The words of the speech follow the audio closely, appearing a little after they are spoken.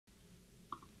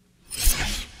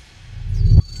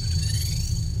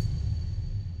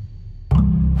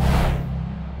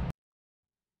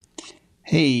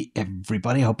Hey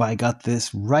everybody, hope I got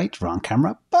this right. Wrong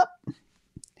camera, but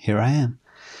here I am.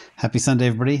 Happy Sunday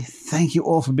everybody. Thank you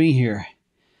all for being here.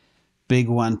 Big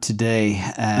one today.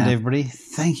 And everybody,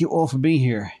 thank you all for being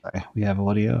here. Sorry, we have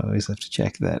audio, I always have to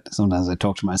check that. Sometimes I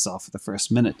talk to myself for the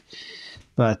first minute.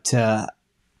 But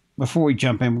before we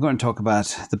jump in, we're going to talk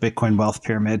about the Bitcoin wealth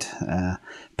pyramid.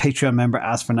 Patreon member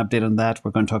asked for an update on that.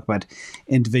 We're going to talk about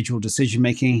individual decision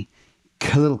making,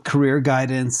 a little career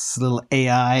guidance, a little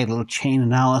AI, a little chain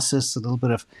analysis, a little bit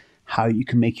of how you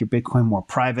can make your Bitcoin more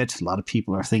private. A lot of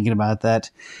people are thinking about that.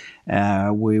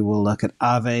 We will look at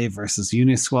Aave versus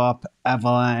Uniswap,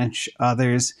 Avalanche,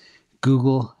 others,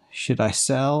 Google, should I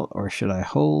sell or should I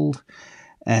hold?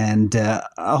 And a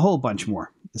whole bunch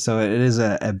more. So it is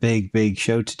a big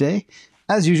show today.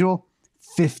 As usual,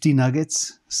 50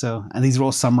 nuggets. And these are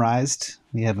all summarized.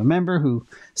 We have a member who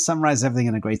summarized everything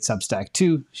in a great Substack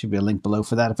too. Should be a link below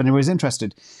for that if anybody's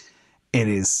interested.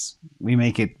 We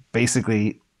make it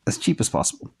basically as cheap as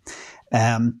possible.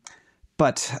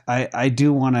 But I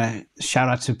do want to shout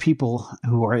out to people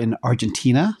who are in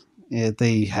Argentina.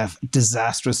 They have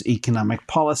disastrous economic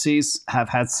policies, have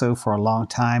had so for a long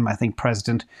time. I think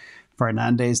President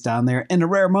Fernandez down there, in a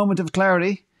rare moment of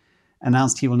clarity,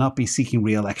 announced he will not be seeking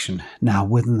re-election. Now,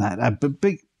 within that,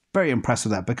 very impressed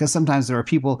with that, because sometimes there are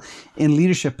people in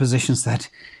leadership positions that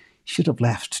should have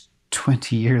left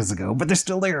 20 years ago, but they're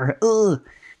still there. Ugh.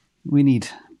 We need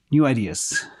new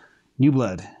ideas, new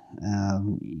blood,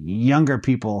 younger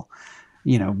people,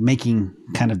 making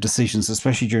kind of decisions,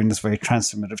 especially during this very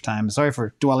transformative time. Sorry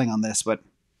for dwelling on this, but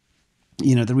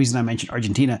the reason I mentioned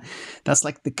Argentina, that's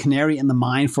like the canary in the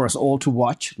mine for us all to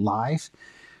watch live.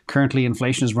 Currently,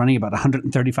 inflation is running about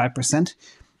 135%.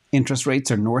 Interest rates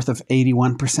are north of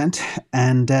 81%.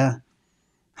 And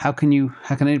how can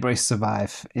anybody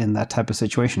survive in that type of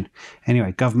situation?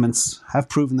 Anyway, governments have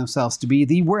proven themselves to be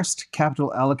the worst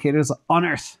capital allocators on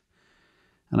earth.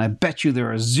 And I bet you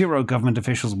there are zero government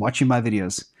officials watching my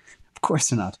videos. Of course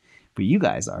they're not. But you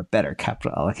guys are better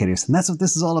capital allocators. And that's what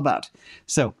this is all about.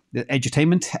 So, the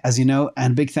edutainment, as you know,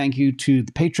 and big thank you to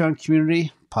the Patreon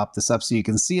community. Pop this up so you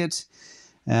can see it.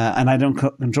 And I don't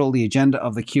control the agenda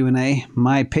of the Q&A.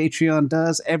 My Patreon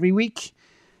does every week.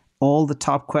 All the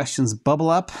top questions bubble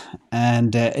up,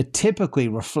 and it typically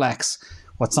reflects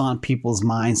what's on people's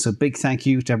minds. So big thank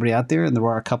you to everybody out there. And there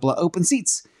are a couple of open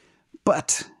seats,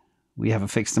 but we have a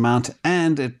fixed amount,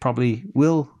 and it probably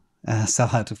will sell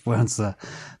out once the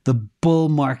bull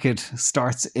market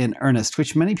starts in earnest,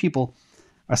 which many people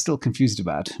are still confused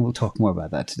about. We'll talk more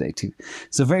about that today too.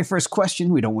 So very first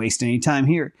question, we don't waste any time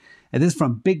here. It is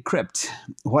from Big Crypt.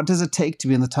 What does it take to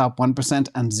be in the top 1%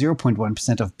 and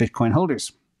 0.1% of Bitcoin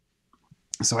holders?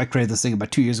 So I created this thing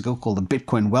about 2 years ago called the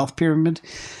Bitcoin Wealth Pyramid.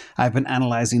 I've been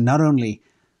analyzing not only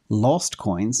lost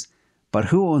coins, but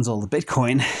who owns all the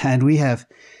Bitcoin. And we have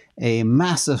a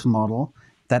massive model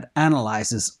that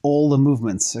analyzes all the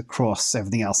movements across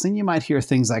everything else. And you might hear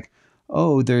things like,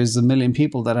 oh, there's 1 million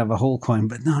people that have a whole coin.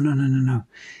 But no.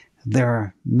 There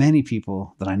are many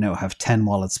people that I know have 10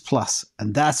 wallets plus,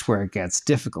 and that's where it gets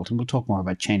difficult. And we'll talk more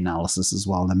about Chainalysis as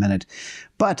well in a minute.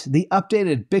 But the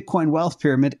updated Bitcoin Wealth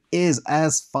Pyramid is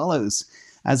as follows.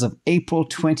 As of April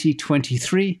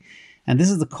 2023, and this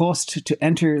is the cost to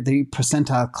enter the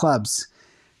percentile clubs.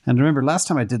 And remember, last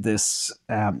time I did this,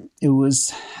 I think it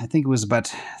was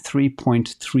about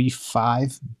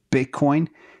 3.35 Bitcoin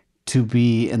to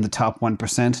be in the top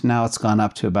 1%. Now it's gone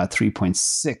up to about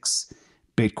 3.6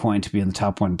 Bitcoin to be in the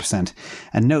top 1%.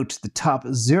 And note, the top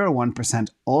 0.1%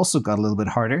 also got a little bit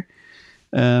harder.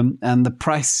 And the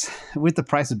price of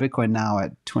Bitcoin now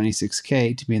at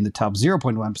 26K to be in the top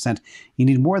 0.1%, you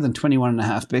need more than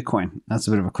 21.5 Bitcoin. That's a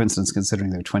bit of a coincidence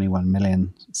considering there are 21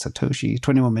 million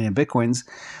Bitcoins.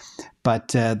 But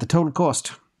the total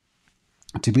cost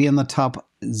to be in the top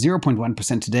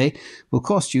 0.1% today will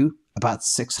cost you about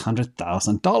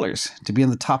 $600,000. To be in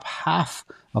the top half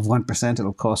of 1%,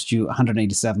 it'll cost you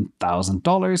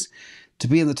 $187,000. To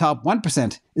be in the top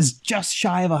 1% is just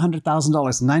shy of $100,000,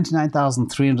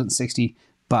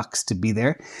 $99,360 to be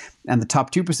there. And the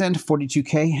top 2%,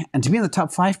 $42K. And to be in the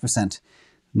top 5%,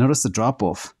 notice the drop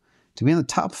off. To be in the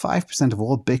top 5% of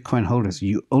all Bitcoin holders,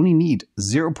 you only need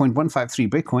 0.153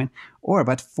 Bitcoin, or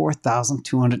about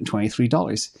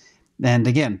 $4,223. And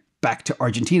again, back to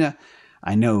Argentina.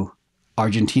 I know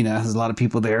Argentina has a lot of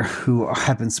people there who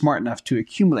have been smart enough to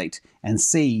accumulate and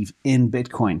save in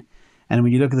Bitcoin. And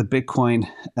when you look at the Bitcoin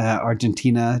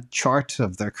Argentina chart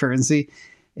of their currency,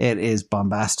 it is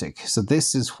bombastic. So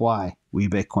this is why we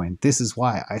Bitcoin. This is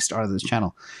why I started this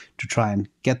channel, to try and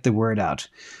get the word out.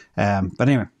 But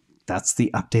anyway, that's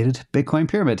the updated Bitcoin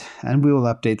pyramid. And we will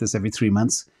update this every 3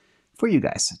 months for you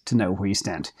guys to know where you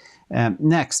stand.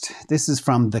 Next, this is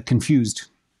from The Confused.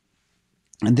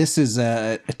 And this is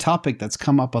a topic that's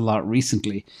come up a lot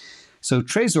recently. So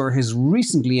Trezor has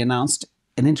recently announced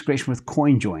an integration with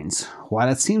Coinjoins. While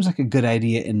it seems like a good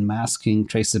idea in masking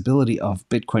traceability of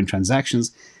Bitcoin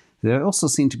transactions, they also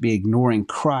seem to be ignoring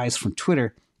cries from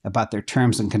Twitter about their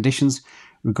terms and conditions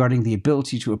regarding the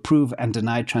ability to approve and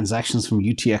deny transactions from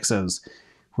UTXOs,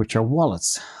 which are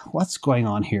wallets. What's going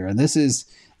on here? And this is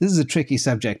a tricky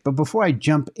subject. But before I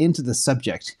jump into the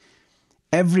subject,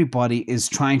 everybody is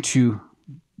trying to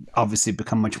obviously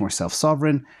become much more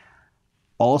self-sovereign,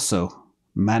 also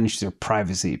manage their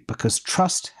privacy, because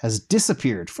trust has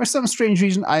disappeared. For some strange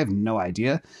reason, I have no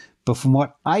idea. But from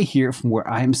what I hear from where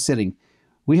I am sitting,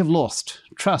 we have lost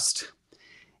trust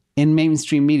in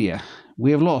mainstream media.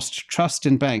 We have lost trust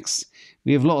in banks.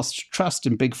 We have lost trust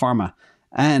in big pharma.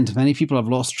 And many people have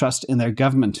lost trust in their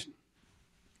government.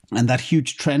 And that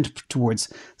huge trend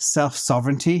towards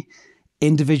self-sovereignty,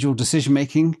 individual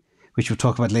decision-making, which we'll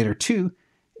talk about later too,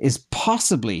 is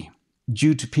possibly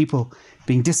due to people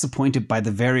being disappointed by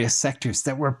the various sectors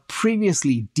that were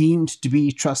previously deemed to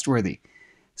be trustworthy.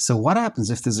 So what happens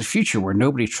if there's a future where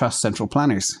nobody trusts central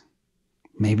planners?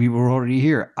 Maybe we're already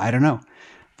here. I don't know.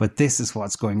 But this is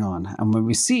what's going on. And when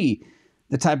we see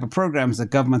the type of programs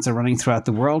that governments are running throughout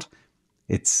the world,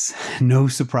 it's no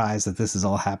surprise that this is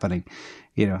all happening.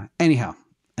 Anyhow,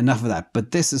 enough of that.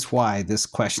 But this is why this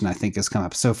question, I think, has come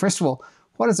up. So first of all,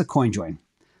 what is a CoinJoin?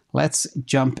 Let's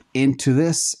jump into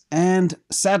this. And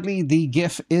sadly, the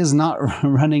GIF is not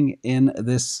running in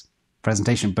this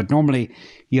presentation. But normally,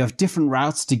 you have different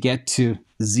routes to get to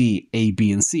Z, A,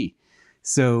 B, and C.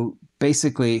 So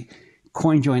basically,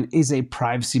 CoinJoin is a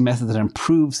privacy method that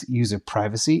improves user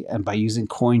privacy. And by using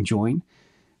CoinJoin,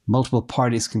 multiple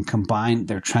parties can combine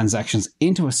their transactions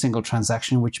into a single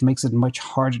transaction, which makes it much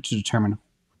harder to determine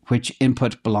which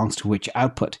input belongs to which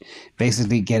output,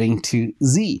 basically getting to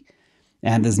Z.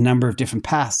 And there's a number of different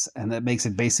paths, and that makes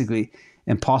it basically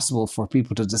impossible for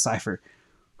people to decipher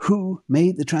who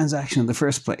made the transaction in the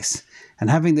first place. And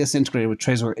having this integrated with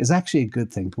Trezor is actually a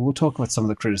good thing, but we'll talk about some of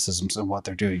the criticisms and what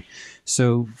they're doing.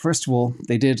 So first of all,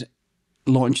 they did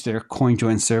launch their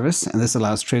CoinJoin service, and this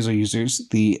allows Trezor users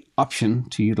the option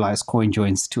to utilize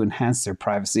CoinJoins to enhance their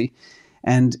privacy.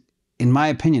 And in my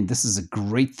opinion, this is a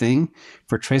great thing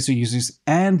for Trezor users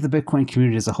and the Bitcoin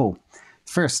community as a whole.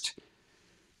 First,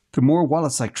 the more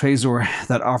wallets like Trezor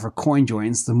that offer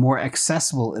CoinJoins, the more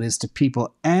accessible it is to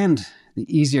people and the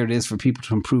easier it is for people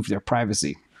to improve their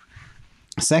privacy.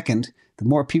 Second, the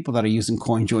more people that are using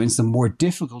CoinJoins, the more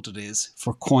difficult it is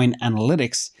for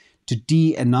Coinanalytics to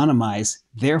de-anonymize,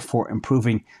 therefore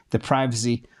improving the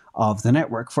privacy of the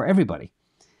network for everybody.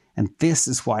 And this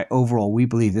is why overall we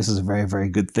believe this is a very, very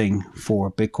good thing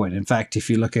for Bitcoin. In fact, if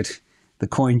you look at the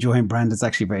CoinJoin brand, it's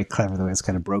actually very clever the way it's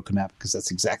kind of broken up, because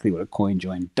that's exactly what a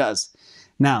CoinJoin does.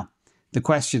 Now, the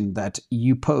question that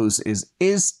you pose is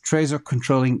Trezor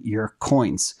controlling your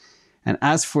coins? And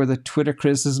as for the Twitter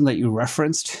criticism that you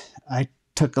referenced, I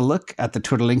took a look at the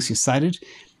Twitter links you cited,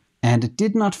 and it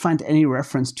did not find any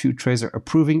reference to Trezor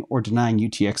approving or denying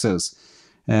UTXOs.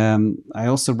 I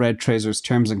also read Trezor's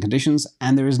terms and conditions,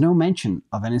 and there is no mention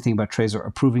of anything about Trezor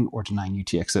approving or denying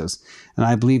UTXOs. And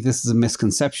I believe this is a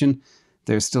misconception.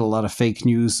 There's still a lot of fake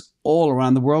news all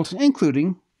around the world,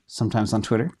 including sometimes on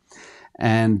Twitter.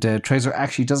 And Trezor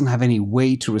actually doesn't have any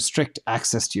way to restrict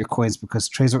access to your coins, because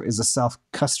Trezor is a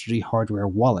self-custody hardware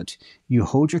wallet. You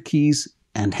hold your keys,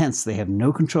 and hence they have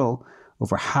no control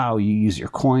over how you use your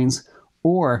coins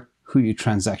or who you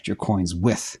transact your coins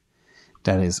with.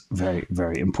 That is very,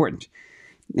 very important.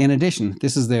 In addition,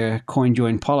 this is their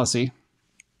CoinJoin policy.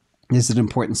 This is an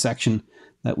important section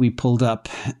that we pulled up,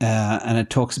 and it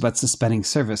talks about suspending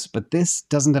service. But this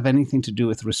doesn't have anything to do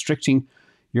with restricting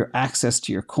your access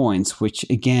to your coins, which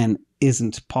again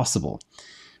isn't possible.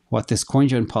 What this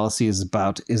CoinJoin policy is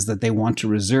about is that they want to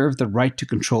reserve the right to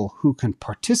control who can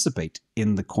participate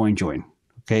in the CoinJoin.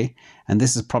 Okay, and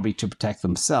this is probably to protect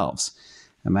themselves.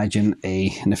 Imagine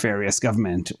a nefarious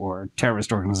government or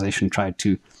terrorist organization tried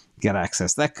to get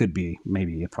access. That could be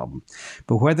maybe a problem.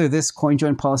 But whether this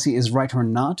CoinJoin policy is right or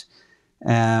not,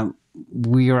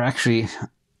 we are actually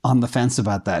on the fence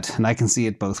about that, and I can see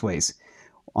it both ways.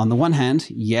 On the one hand,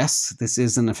 yes, this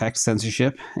is in effect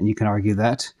censorship, and you can argue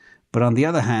that. But on the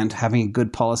other hand, having a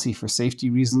good policy for safety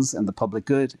reasons and the public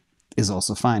good is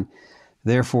also fine.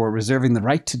 Therefore, reserving the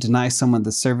right to deny someone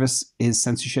the service is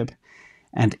censorship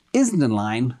and isn't in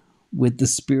line with the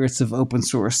spirits of open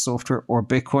source software or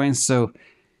Bitcoin. So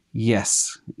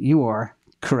yes, you are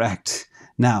correct.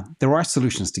 Now, there are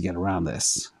solutions to get around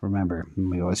this. Remember,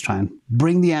 we always try and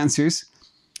bring the answers.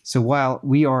 So while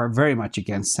we are very much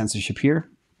against censorship here,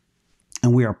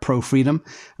 and we are pro-freedom,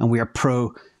 and we are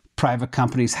pro-private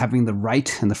companies having the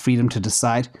right and the freedom to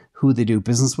decide who they do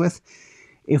business with,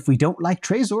 if we don't like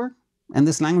Trezor and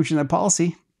this language in their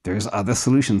policy, there's other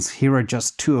solutions. Here are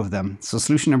just two of them. So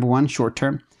solution number one, short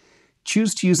term,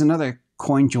 choose to use another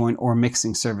CoinJoin or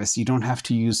mixing service. You don't have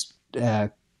to use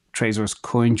Trezor's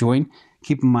CoinJoin.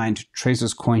 Keep in mind,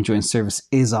 Trezor's CoinJoin service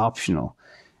is optional.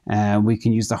 We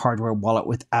can use the hardware wallet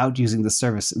without using the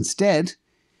service. Instead,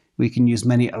 we can use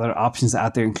many other options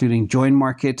out there, including Join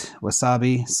Market,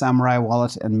 Wasabi, Samurai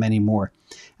Wallet, and many more.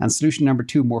 And solution number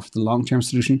two, more for the long-term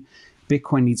solution,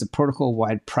 Bitcoin needs a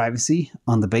protocol-wide privacy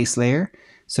on the base layer,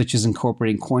 such as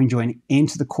incorporating CoinJoin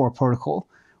into the core protocol,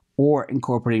 or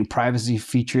incorporating privacy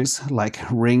features like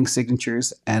ring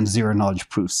signatures and zero-knowledge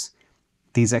proofs.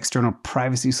 These external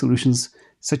privacy solutions,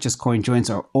 such as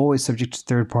CoinJoins, are always subject to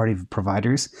third-party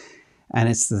providers, and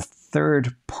it's the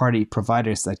third-party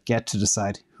providers that get to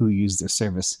decide who use their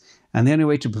service. And the only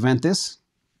way to prevent this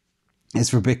is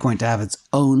for Bitcoin to have its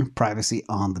own privacy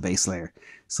on the base layer.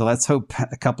 So let's hope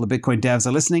a couple of Bitcoin devs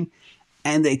are listening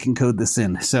and they can code this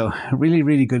in. So really,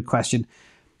 really good question.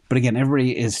 But again,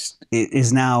 everybody is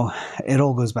now, it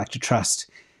all goes back to trust.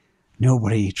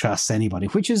 Nobody trusts anybody,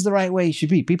 which is the right way it should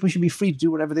be. People should be free to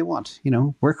do whatever they want. You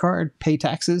know, work hard, pay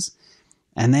taxes,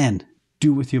 and then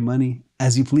do with your money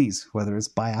as you please, whether it's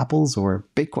buy apples or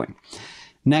Bitcoin.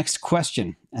 Next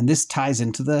question, and this ties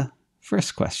into the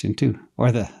first question too,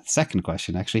 or the second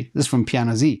question actually. This is from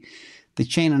Piano Z. The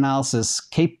Chainalysis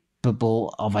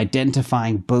capable of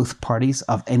identifying both parties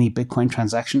of any Bitcoin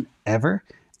transaction ever?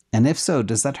 And if so,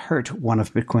 does that hurt one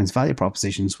of Bitcoin's value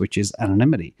propositions, which is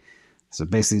anonymity? So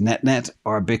basically net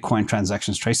are Bitcoin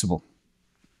transactions traceable?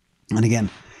 And again,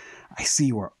 I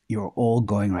see where you're all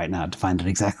going right now to find out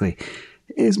exactly,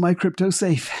 is my crypto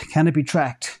safe? Can it be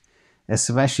tracked?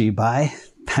 Especially by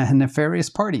nefarious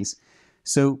parties.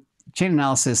 So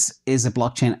Chainalysis is a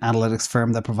blockchain analytics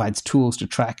firm that provides tools to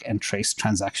track and trace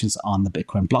transactions on the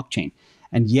Bitcoin blockchain.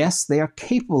 And yes, they are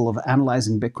capable of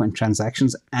analyzing Bitcoin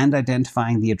transactions and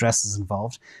identifying the addresses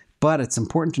involved, but it's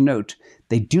important to note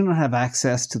they do not have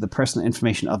access to the personal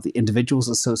information of the individuals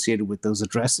associated with those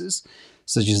addresses,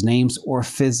 such as names or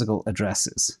physical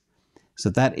addresses. So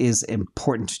that is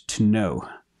important to know.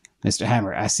 Mr.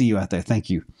 Hammer, I see you out there. Thank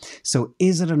you. So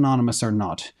is it anonymous or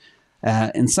not?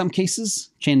 In some cases,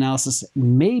 Chainalysis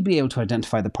may be able to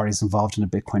identify the parties involved in a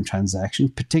Bitcoin transaction,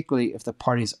 particularly if the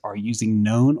parties are using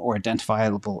known or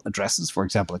identifiable addresses. For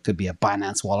example, it could be a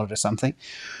Binance wallet or something,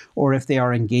 or if they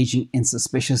are engaging in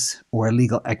suspicious or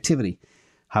illegal activity.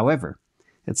 However,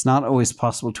 it's not always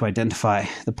possible to identify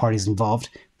the parties involved,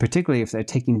 particularly if they're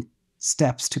taking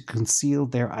steps to conceal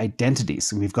their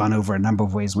identities. And we've gone over a number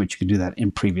of ways in which you can do that in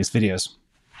previous videos.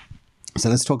 So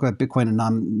let's talk about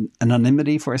Bitcoin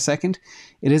anonymity for a second.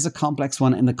 It is a complex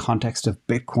one in the context of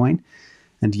Bitcoin.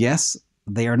 And yes,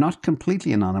 they are not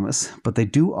completely anonymous, but they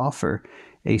do offer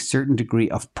a certain degree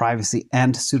of privacy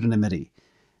and pseudonymity.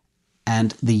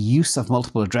 And the use of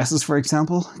multiple addresses, for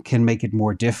example, can make it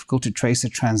more difficult to trace a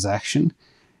transaction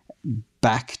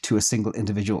back to a single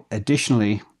individual.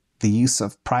 Additionally, the use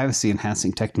of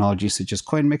privacy-enhancing technologies such as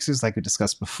coin mixers, like we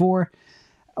discussed before,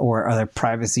 or other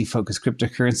privacy-focused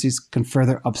cryptocurrencies can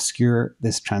further obscure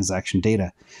this transaction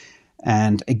data.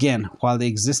 And again, while the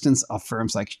existence of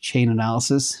firms like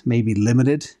Chainalysis may be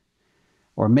limited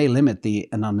or may limit the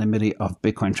anonymity of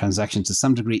Bitcoin transactions to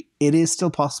some degree, it is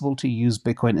still possible to use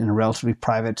Bitcoin in a relatively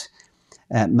private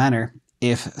manner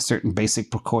if certain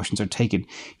basic precautions are taken.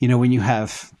 You know, when you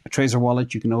have a Trezor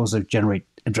wallet, you can also generate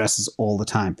addresses all the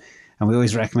time. And we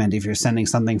always recommend if you're sending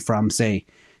something from, say,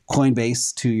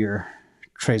 Coinbase to your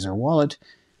Trezor wallet,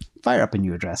 fire up a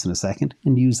new address in a second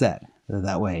and use that.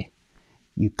 That way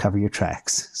you cover your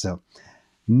tracks. So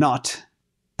not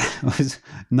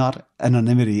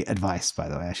anonymity advice, by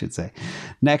the way, I should say.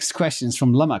 Next question is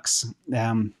from Lumux.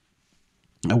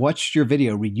 I watched your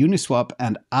video, read Uniswap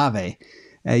and Aave.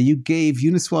 You gave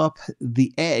Uniswap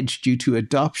the edge due to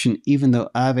adoption, even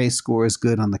though Aave scores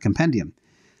good on the compendium.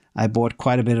 I bought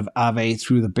quite a bit of Aave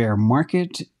through the bear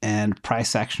market and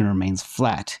price action remains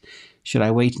flat. Should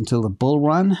I wait until the bull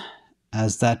run,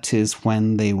 as that is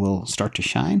when they will start to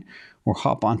shine, or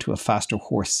hop onto a faster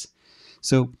horse?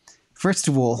 So first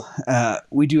of all,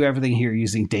 we do everything here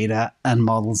using data and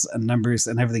models and numbers,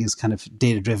 and everything is kind of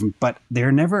data driven, but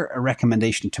they're never a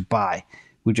recommendation to buy.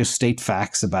 We just state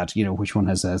facts about, you know, which one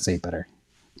has, say, better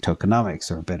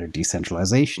tokenomics or better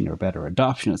decentralization or better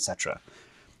adoption, etc.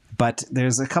 But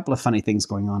there's a couple of funny things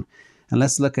going on. And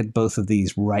let's look at both of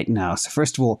these right now. So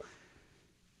first of all,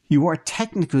 you are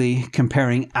technically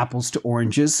comparing apples to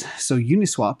oranges. So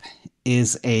Uniswap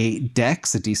is a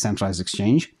DEX, a decentralized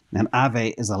exchange, and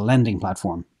Aave is a lending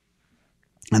platform.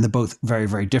 And they're both very,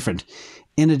 very different.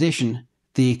 In addition,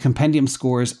 the compendium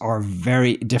scores are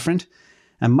very different,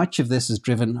 and much of this is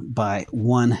driven by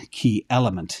one key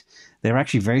element. They're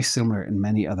actually very similar in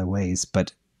many other ways,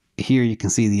 but here you can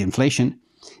see the inflation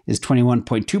is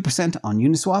 21.2% on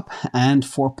Uniswap and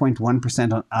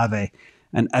 4.1% on Aave.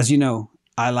 And as you know,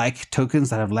 I like tokens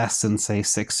that have less than, say,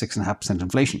 6.5%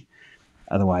 inflation.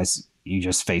 Otherwise, you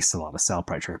just face a lot of sell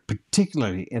pressure,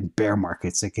 particularly in bear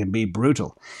markets. It can be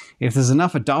brutal. If there's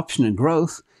enough adoption and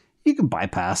growth, you can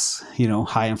bypass,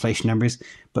 high inflation numbers,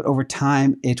 but over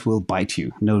time it will bite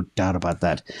you. No doubt about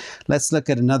that. Let's look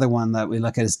at another one that we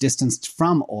look at as distanced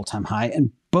from all-time high,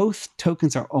 and both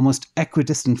tokens are almost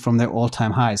equidistant from their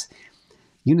all-time highs.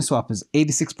 Uniswap is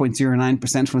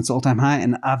 86.09% from its all-time high,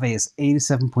 and Aave is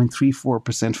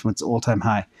 87.34% from its all-time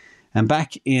high. And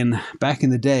back in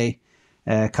the day,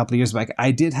 a couple of years back,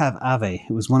 I did have Aave.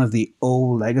 It was one of the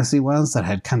old legacy ones that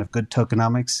had kind of good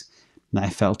tokenomics, and I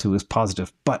felt it was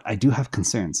positive, but I do have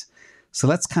concerns. So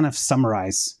let's kind of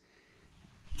summarize,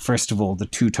 first of all, the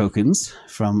two tokens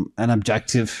from an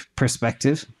objective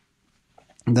perspective.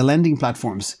 The lending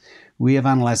platforms, we have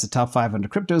analyzed the top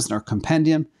 500 cryptos in our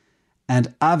compendium,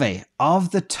 and Aave,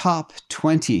 of the top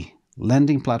 20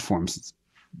 lending platforms,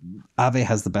 Aave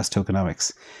has the best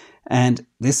tokenomics. And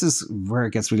this is where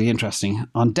it gets really interesting.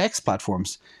 On DEX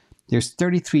platforms, there's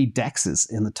 33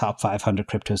 DEXs in the top 500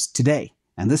 cryptos today.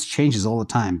 And this changes all the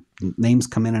time. Names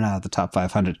come in and out of the top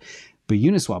 500. But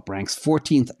Uniswap ranks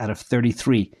 14th out of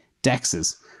 33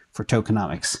 DEXs for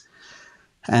tokenomics.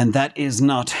 And that is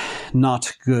not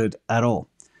good at all.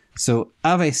 So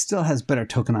Aave still has better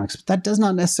tokenomics, but that does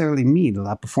not necessarily mean it'll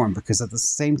outperform, because at the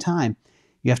same time,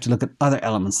 you have to look at other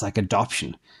elements like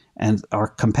adoption. And our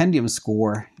compendium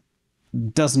score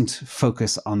doesn't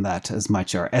focus on that as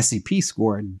much. Our SCP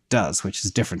score does, which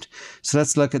is different. So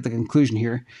let's look at the conclusion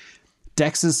here.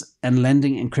 DEXs and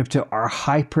lending in crypto are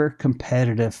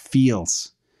hyper-competitive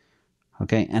fields.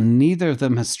 Okay, and neither of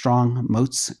them has strong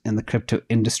moats in the crypto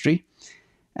industry.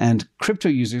 And crypto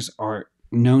users are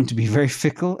known to be very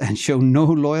fickle and show no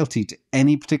loyalty to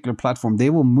any particular platform. They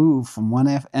will move from one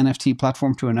NFT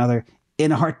platform to another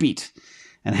in a heartbeat.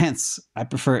 And hence, I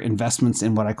prefer investments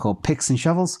in what I call picks and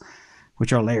shovels,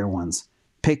 which are layer ones.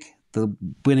 Pick the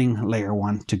winning layer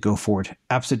one to go forward.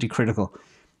 Absolutely critical.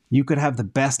 You could have the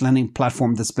best lending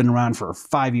platform that's been around for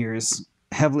 5 years,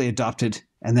 heavily adopted,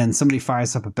 and then somebody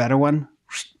fires up a better one,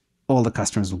 all the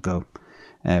customers will go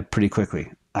pretty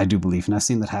quickly, I do believe. And I've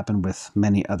seen that happen with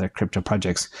many other crypto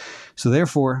projects. So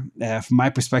therefore, from my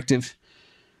perspective,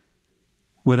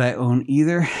 would I own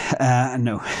either?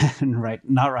 No,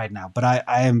 not right now. But I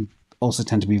am also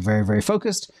tend to be very, very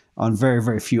focused on very,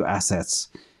 very few assets.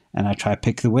 And I try to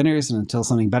pick the winners, and until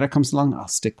something better comes along, I'll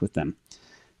stick with them.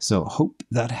 So hope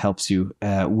that helps you.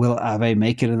 Will Aave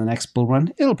make it in the next bull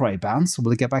run? It'll probably bounce.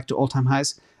 Will it get back to all-time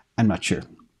highs? I'm not sure.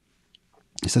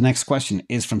 So the next question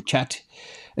is from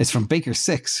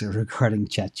Baker6 regarding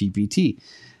ChatGPT.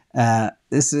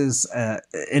 This is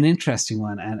an interesting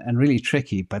one and really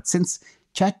tricky. But since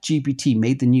ChatGPT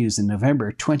made the news in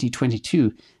November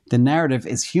 2022, the narrative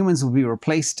is humans will be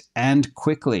replaced and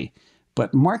quickly.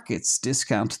 But markets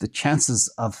discount the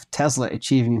chances of Tesla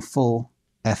achieving full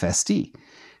FSD,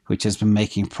 which has been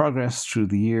making progress through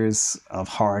the years of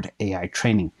hard AI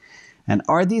training. And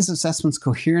are these assessments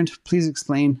coherent? Please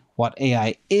explain what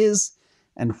AI is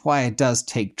and why it does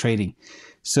take trading.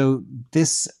 So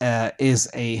this is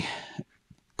a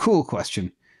cool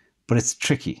question, but it's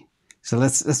tricky. So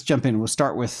let's jump in. We'll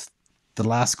start with the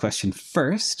last question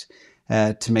first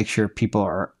to make sure people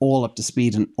are all up to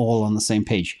speed and all on the same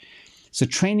page. So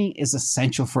training is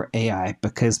essential for AI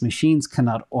because machines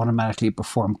cannot automatically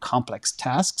perform complex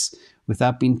tasks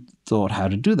without being taught how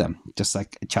to do them, just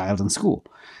like a child in school.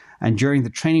 And during the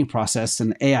training process,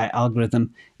 an AI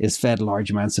algorithm is fed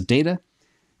large amounts of data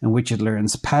in which it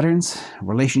learns patterns,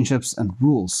 relationships, and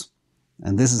rules.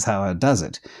 And this is how it does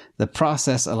it. The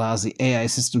process allows the AI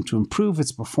system to improve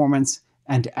its performance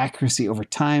and accuracy over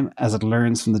time as it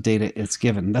learns from the data it's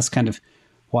given. That's kind of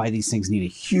why these things need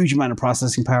a huge amount of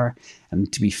processing power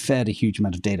and to be fed a huge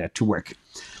amount of data to work.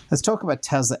 Let's talk about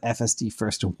Tesla FSD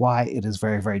first and why it is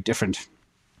very, very different.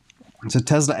 So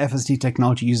Tesla FSD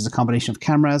technology uses a combination of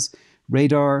cameras,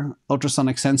 radar,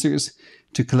 ultrasonic sensors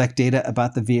to collect data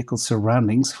about the vehicle's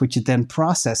surroundings, which it then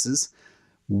processes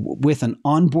with an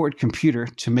onboard computer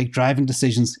to make driving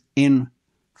decisions in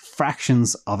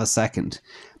fractions of a second.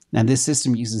 And this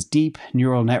system uses deep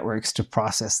neural networks to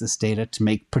process this data to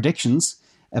make predictions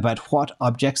about what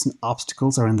objects and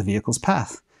obstacles are in the vehicle's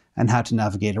path and how to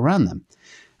navigate around them.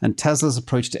 And Tesla's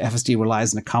approach to FSD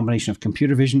relies on a combination of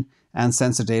computer vision and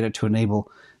sensor data to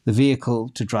enable the vehicle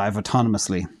to drive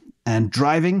autonomously. And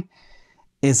driving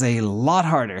is a lot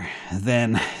harder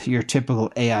than your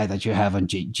typical AI that you have on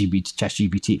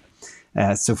ChatGPT.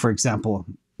 So, for example,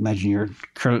 imagine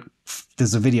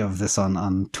there's a video of this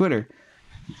on Twitter.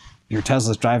 Your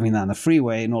Tesla's driving down the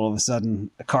freeway, and all of a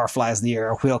sudden, a car flies in the air,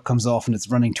 a wheel comes off, and it's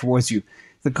running towards you.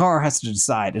 The car has to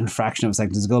decide in a fraction of a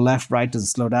second. Does it go left, right? Does it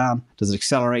slow down? Does it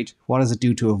accelerate? What does it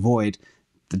do to avoid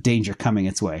the danger coming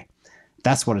its way?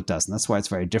 That's what it does, and that's why it's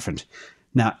very different.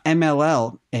 Now,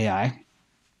 MLL AI,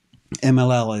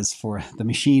 MLL is for the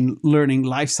machine learning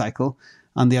lifecycle,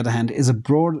 on the other hand, is a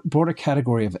broader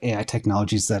category of AI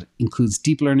technologies that includes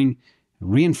deep learning,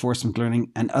 reinforcement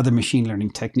learning, and other machine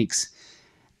learning techniques.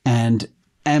 And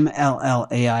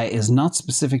MLL AI is not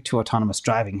specific to autonomous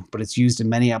driving, but it's used in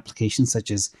many applications such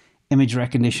as image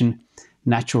recognition,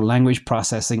 natural language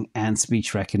processing, and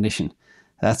speech recognition.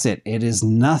 That's it. It is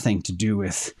nothing to do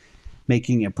with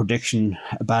making a prediction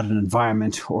about an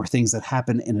environment or things that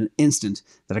happen in an instant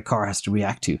that a car has to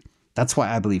react to. That's why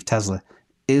I believe Tesla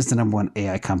is the #1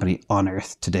 AI company on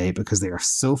Earth today, because they are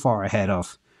so far ahead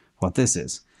of what this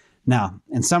is. Now,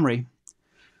 in summary,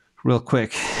 real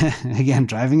quick, again,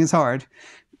 driving is hard,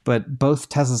 but both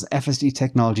Tesla's FSD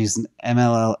technologies and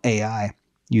MLL AI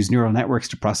use neural networks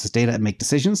to process data and make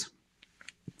decisions.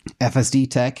 FSD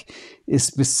tech is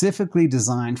specifically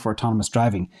designed for autonomous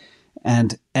driving,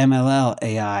 and MLL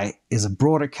AI is a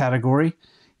broader category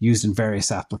used in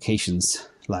various applications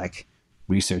like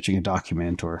researching a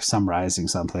document or summarizing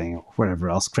something or whatever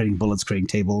else, creating bullets, creating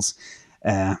tables,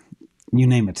 you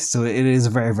name it. So it is a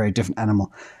very, very different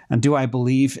animal. And do I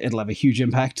believe it'll have a huge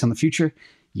impact on the future?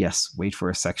 Yes, wait for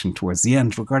a section towards the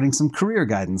end regarding some career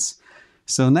guidance.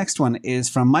 So next one is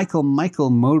from Michael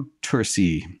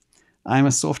Motorsi. I'm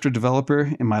a software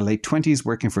developer in my late 20s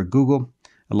working for Google.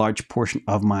 A large portion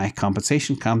of my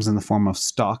compensation comes in the form of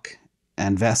stock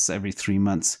and vests every 3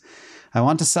 months. I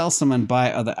want to sell some and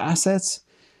buy other assets,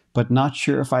 but not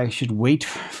sure if I should wait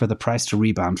for the price to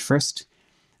rebound first.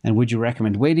 And would you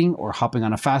recommend waiting or hopping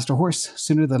on a faster horse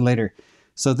sooner than later?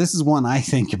 So this is one I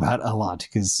think about a lot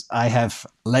because I have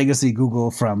legacy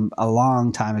Google from a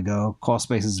long time ago. Cost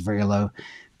base is very low,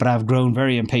 but I've grown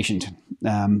very impatient.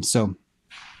 So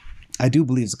I do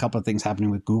believe there's a couple of things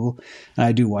happening with Google, and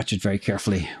I do watch it very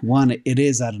carefully. One, it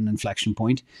is at an inflection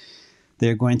point.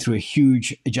 They're going through a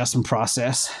huge adjustment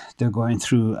process. They're going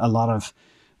through a lot of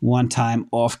one-time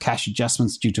off-cash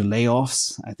adjustments due to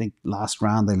layoffs. I think last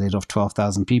round they laid off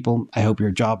 12,000 people. I hope your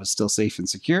job is still safe and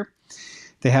secure.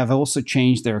 They have also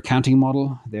changed their accounting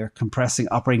model. They're compressing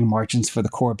operating margins for the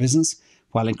core business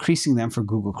while increasing them for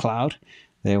Google Cloud.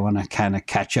 They want to kind of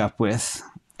catch up with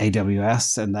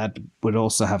AWS, and that would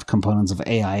also have components of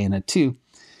AI in it too.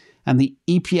 And the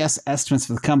EPS estimates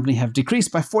for the company have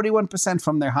decreased by 41%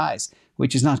 from their highs,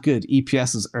 which is not good.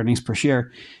 EPS is earnings per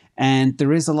share. And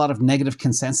there is a lot of negative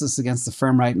consensus against the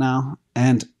firm right now.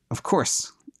 And of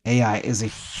course, AI is a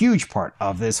huge part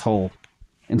of this whole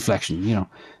inflection. You know,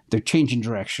 they're changing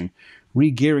direction,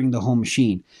 re-gearing the whole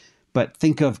machine. But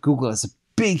think of Google as a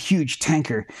big, huge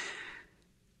tanker.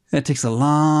 It takes a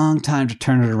long time to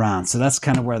turn it around. So that's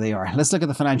kind of where they are. Let's look at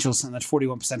the financials and that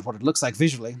 41%, what it looks like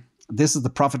visually. This is the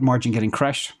profit margin getting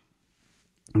crushed.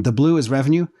 The blue is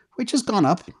revenue, which has gone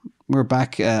up. We're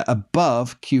back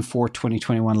above Q4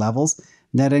 2021 levels.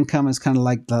 Net income is kind of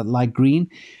like the light green.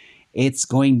 It's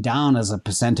going down as a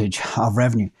percentage of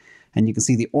revenue. And you can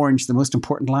see the orange, the most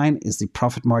important line, is the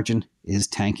profit margin is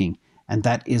tanking. And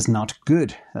that is not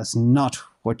good. That's not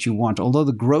what you want. Although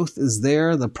the growth is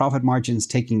there, the profit margin is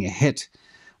taking a hit.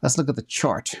 Let's look at the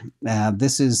chart.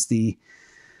 This is the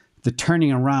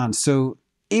turning around. So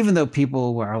even though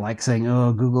people were like saying,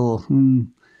 oh, Google,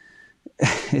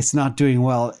 it's not doing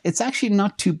well, it's actually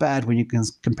not too bad when you can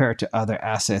compare it to other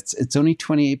assets. It's only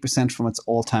 28% from its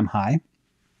all-time high.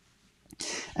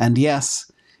 And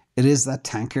yes, it is that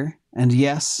tanker. And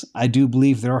yes, I do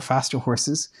believe there are faster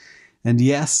horses. And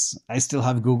yes, I still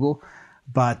have Google,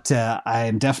 but I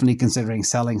am definitely considering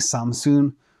selling some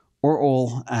soon or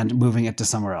all and moving it to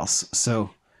somewhere else.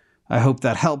 So I hope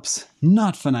that helps.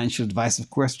 Not financial advice, of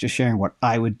course, just sharing what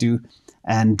I would do.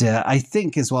 And I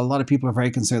think as well, a lot of people are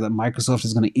very concerned that Microsoft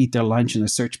is going to eat their lunch in the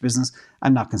search business.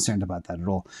 I'm not concerned about that at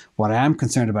all. What I am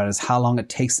concerned about is how long it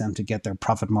takes them to get their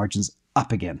profit margins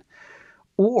up again.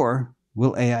 Or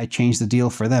will AI change the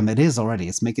deal for them? It is already.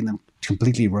 It's making them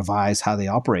completely revise how they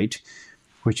operate,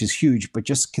 which is huge. But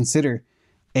just consider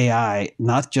AI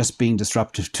not just being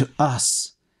disruptive to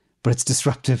us, but it's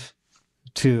disruptive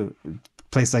to a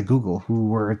place like Google, who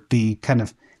were the kind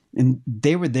of, and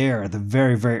they were there at the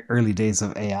very, very early days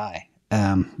of AI.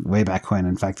 way back when.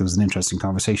 In fact, there was an interesting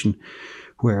conversation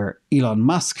where Elon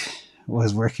Musk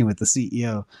was working with the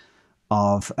CEO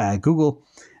of Google.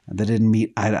 They didn't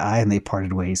meet eye to eye and they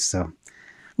parted ways. So a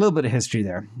little bit of history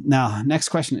there. Now, next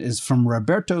question is from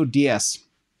Roberto DS.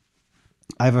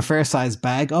 I have a fair-sized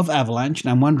bag of Avalanche,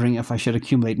 and I'm wondering if I should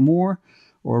accumulate more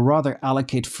or rather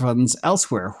allocate funds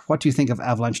elsewhere. What do you think of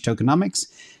Avalanche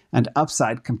tokenomics and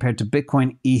upside compared to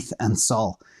Bitcoin, ETH, and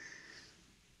Sol?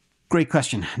 Great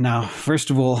question. Now, first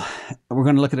of all, we're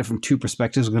going to look at it from two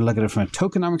perspectives. We're going to look at it from a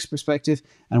tokenomics perspective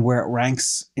and where it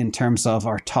ranks in terms of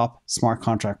our top smart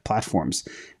contract platforms.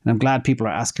 And I'm glad people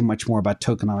are asking much more about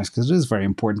tokenomics because it is very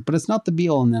important, but it's not the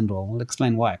be-all and end-all. We'll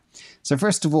explain why. So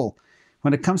first of all,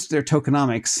 when it comes to their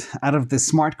tokenomics, out of the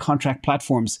smart contract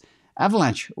platforms,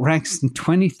 Avalanche ranks in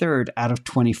 23rd out of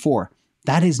 24.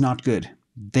 That is not good.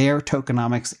 Their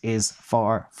tokenomics is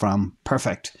far from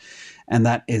perfect, and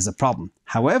that is a problem.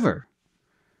 However,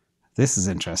 this is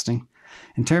interesting.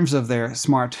 In terms of their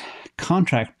smart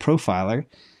contract profiler,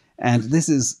 and this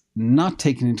is not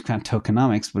taking into account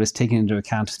tokenomics, but it's taking into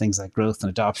account things like growth and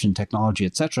adoption, technology,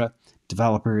 etc.,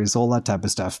 developers, all that type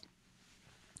of stuff.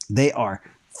 They are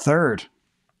third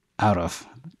out of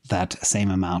that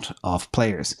same amount of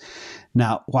players.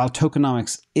 Now, while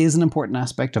tokenomics is an important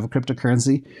aspect of a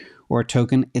cryptocurrency or a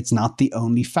token, it's not the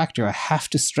only factor. I have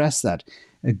to stress that.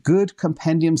 A good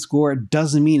compendium score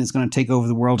doesn't mean it's going to take over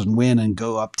the world and win and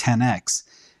go up 10x.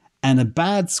 And a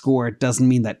bad score doesn't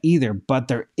mean that either, but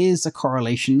there is a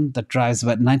correlation that drives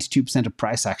about 92% of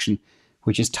price action,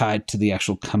 which is tied to the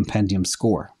actual compendium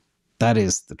score. That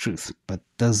is the truth. But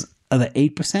those other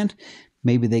 8%,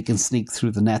 maybe they can sneak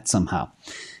through the net somehow.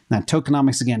 Now,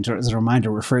 tokenomics, again, as a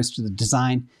reminder, refers to the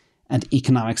design and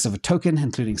economics of a token,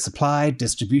 including supply,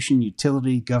 distribution,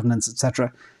 utility, governance,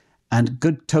 etc. And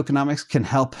good tokenomics can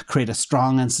help create a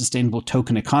strong and sustainable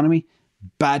token economy.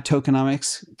 Bad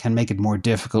tokenomics can make it more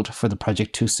difficult for the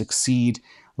project to succeed,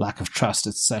 lack of trust,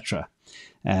 etc.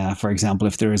 For example,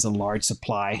 if there is a large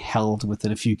supply held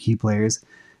within a few key players,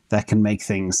 that can make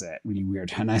things really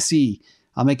weird. And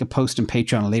I'll make a post on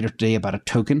Patreon later today about a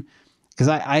token, because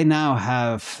I now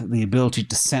have the ability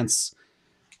to sense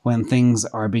when things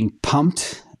are being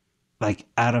pumped like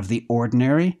out of the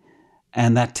ordinary,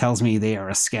 and that tells me they are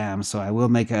a scam. So I will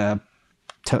make a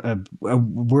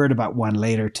word about one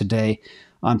later today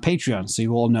on Patreon, so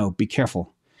you all know, be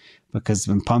careful, because it's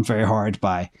been pumped very hard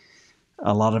by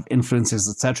a lot of influencers,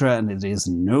 etc., and it is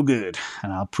no good,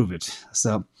 and I'll prove it.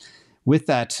 So with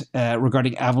that,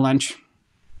 regarding Avalanche,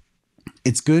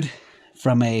 it's good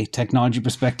from a technology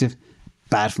perspective,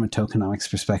 bad from a tokenomics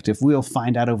perspective. We'll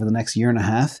find out over the next year and a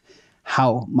half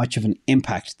how much of an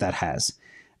impact that has.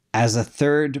 As a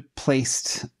third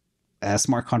placed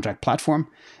smart contract platform,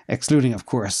 excluding, of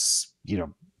course,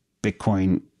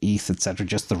 Bitcoin, ETH, etc.,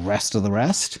 just the rest of the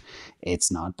rest,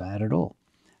 it's not bad at all.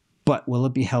 But will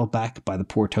it be held back by the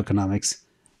poor tokenomics?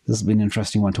 This will be an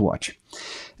interesting one to watch.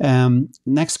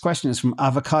 Next question is from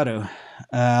Avocado.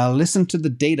 Listen to the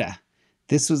data.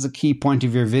 This was a key point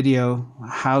of your video,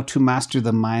 how to master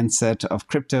the mindset of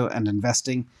crypto and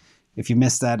investing. If you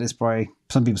missed that, it's probably,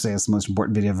 some people say it's the most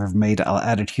important video I've ever made. I'll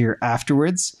add it here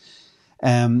afterwards.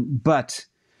 But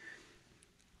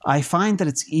I find that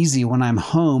it's easy when I'm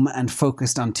home and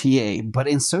focused on TA, but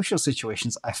in social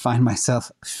situations, I find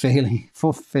myself failing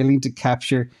to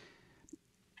capture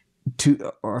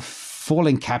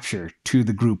falling capture to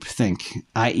the group think,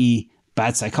 i.e.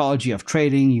 bad psychology of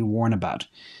trading you warn about.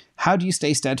 How do you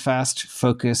stay steadfast,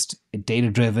 focused,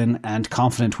 data-driven, and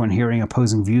confident when hearing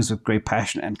opposing views with great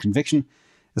passion and conviction,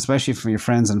 especially from your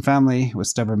friends and family with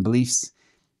stubborn beliefs,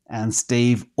 and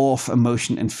stave off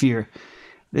emotion and fear?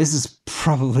 This is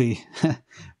probably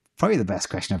the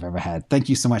best question I've ever had. Thank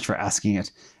you so much for asking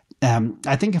it.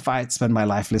 I think if I had spent my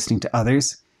life listening to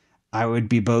others, I would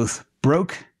be both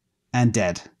broke and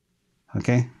dead.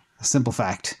 Okay? A simple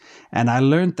fact. And I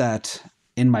learned that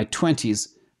in my 20s,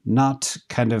 not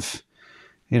kind of,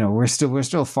 we're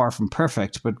still far from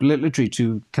perfect, but literally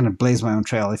to kind of blaze my own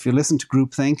trail. If you listen to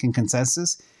groupthink and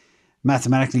consensus,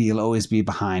 mathematically you'll always be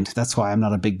behind. That's why I'm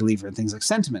not a big believer in things like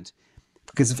sentiment.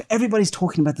 Because if everybody's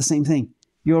talking about the same thing,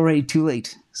 you're already too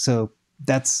late. So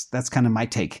that's kind of my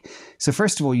take. So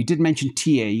first of all, you did mention TA.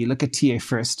 You look at TA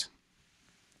first.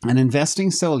 And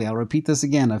investing solely, I'll repeat this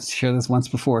again, I've shared this once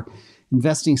before,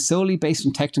 investing solely based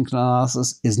on technical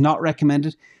analysis is not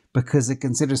recommended because it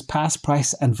considers past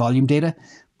price and volume data,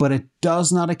 but it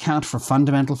does not account for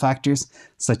fundamental factors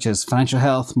such as financial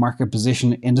health, market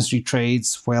position, industry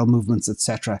trades, whale movements,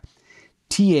 etc.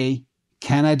 TA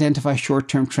can identify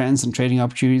short-term trends and trading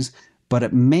opportunities, but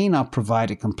it may not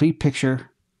provide a complete picture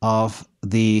of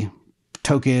the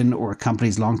token or a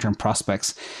company's long-term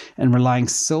prospects. And relying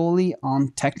solely on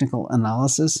technical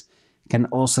analysis can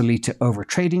also lead to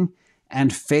overtrading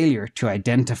and failure to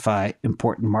identify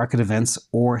important market events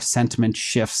or sentiment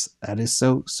shifts. That is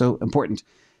so important.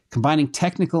 Combining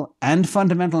technical and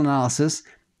fundamental analysis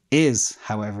is,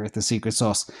 however, the secret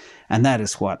sauce, and that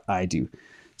is what I do.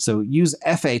 So use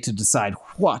FA to decide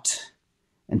what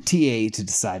and TA to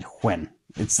decide when.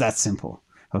 It's that simple,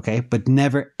 okay? But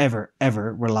never, ever,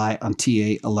 ever rely on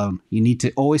TA alone. You need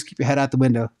to always keep your head out the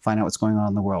window, find out what's going on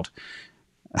in the world.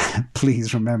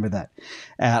 Please remember that.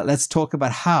 Let's talk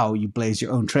about how you blaze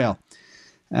your own trail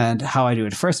and how I do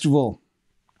it. First of all,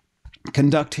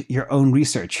 conduct your own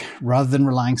research. Rather than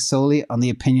relying solely on the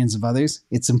opinions of others,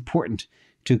 it's important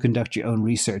to conduct your own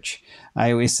research.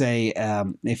 I always say,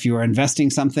 if you are investing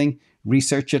something,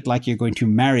 research it like you're going to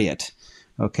marry it.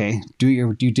 Okay, do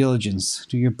your due diligence,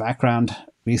 do your background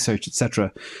research,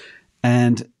 etc.,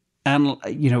 and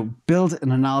build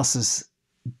an analysis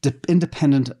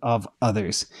independent of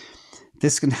others.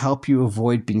 This can help you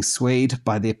avoid being swayed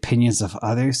by the opinions of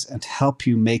others and help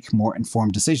you make more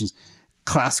informed decisions.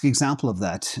 Classic example of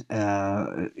that.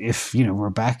 If we're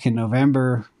back in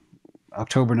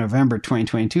October, November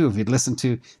 2022, if you'd listened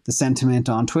to the sentiment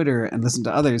on Twitter and listened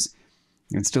to others,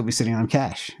 you'd still be sitting on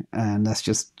cash. And that's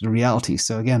just the reality.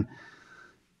 So again,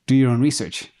 do your own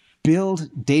research. Build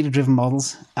data-driven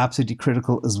models, absolutely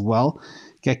critical as well.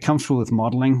 Get comfortable with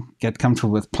modeling, get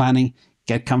comfortable with planning,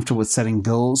 get comfortable with setting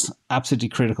goals, absolutely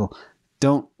critical.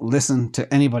 Don't listen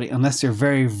to anybody unless you're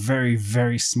very, very,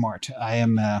 very smart. I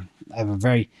have a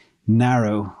very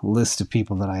narrow list of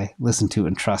people that I listen to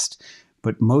and trust,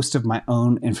 but most of my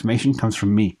own information comes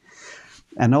from me.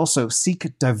 And also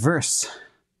seek diverse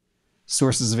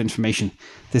sources of information.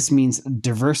 This means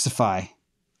diversify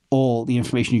all the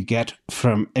information you get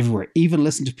from everywhere. Even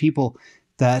listen to people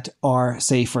that are,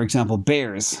 say, for example,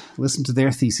 bears. Listen to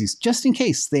their theses, just in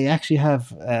case they actually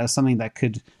have something that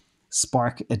could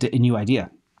spark a new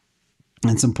idea.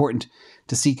 And it's important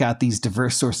to seek out these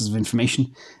diverse sources of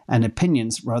information and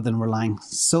opinions rather than relying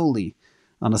solely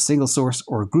on a single source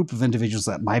or a group of individuals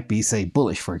that might be, say,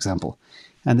 bullish, for example.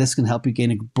 And this can help you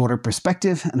gain a broader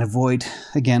perspective and avoid,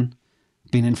 again,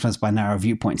 being influenced by narrow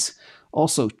viewpoints.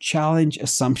 Also, challenge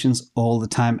assumptions all the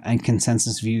time and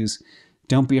consensus views.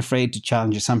 Don't be afraid to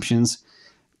challenge assumptions.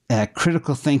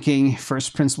 Critical thinking,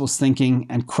 first principles thinking,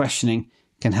 and questioning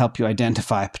can help you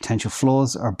identify potential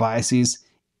flaws or biases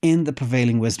in the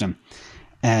prevailing wisdom.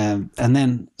 And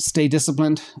then stay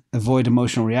disciplined, avoid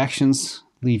emotional reactions,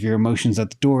 leave your emotions at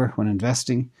the door when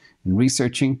investing and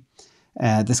researching.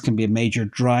 This can be a major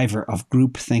driver of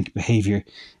groupthink behavior.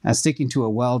 Sticking to a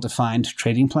well-defined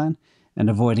trading plan and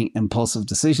avoiding impulsive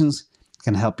decisions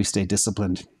can help you stay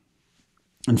disciplined.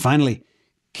 And finally,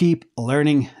 keep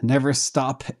learning. Never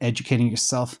stop educating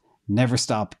yourself. Never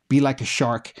stop. Be like a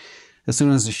shark. As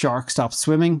soon as the shark stops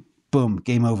swimming, boom,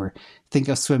 game over. Think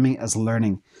of swimming as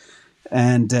learning.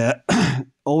 And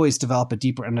always develop a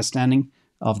deeper understanding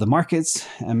of the markets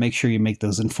and make sure you make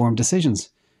those informed decisions.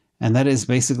 And that is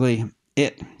basically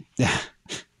it. It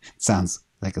sounds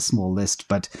like a small list,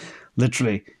 but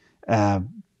literally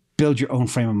build your own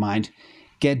frame of mind.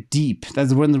 Get deep.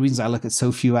 That's one of the reasons I look at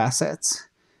so few assets,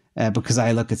 because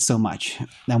I look at so much.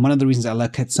 Now, one of the reasons I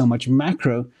look at so much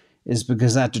macro is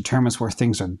because that determines where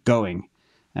things are going.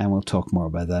 And we'll talk more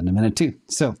about that in a minute too.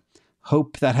 So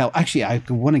hope that helped. Actually,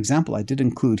 one example I did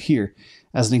include here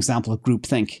as an example of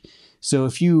groupthink. So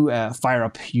if you fire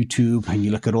up YouTube and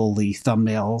you look at all the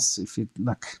thumbnails, if you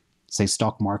look, say,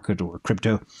 stock market or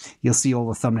crypto, you'll see all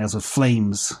the thumbnails with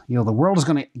flames. The world is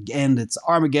going to end. It's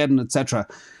Armageddon, etc.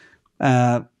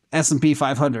 S&P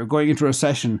 500 going into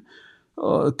recession.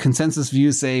 Consensus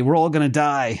views say we're all going to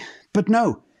die. But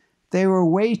no, they were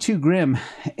way too grim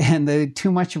and they had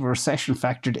too much of a recession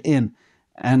factored in.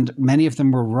 And many of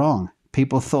them were wrong.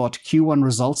 People thought Q1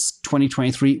 results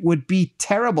 2023 would be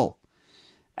terrible.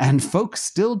 And folks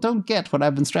still don't get what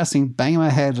I've been stressing, banging my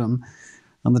head on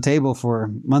the table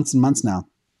for months and months now.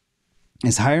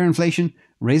 Is higher inflation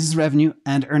raises revenue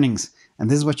and earnings. And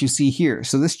this is what you see here.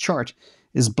 So this chart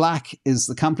is black is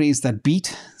the companies that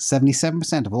beat.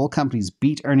 77% of all companies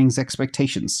beat earnings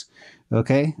expectations.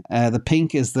 Okay. The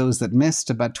pink is those that missed,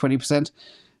 about 20%,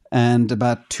 and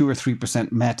about 2 or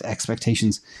 3% met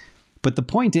expectations. But the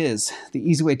point is, the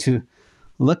easy way to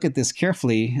look at this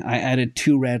carefully, I added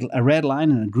a red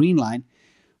line and a green line.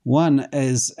 One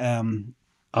is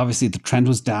obviously the trend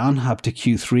was down up to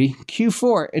Q3.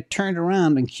 Q4, it turned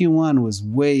around and Q1 was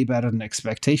way better than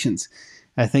expectations.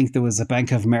 I think there was a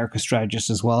Bank of America strategist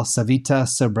as well, Savita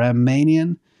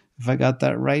Subramanian, if I got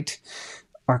that right,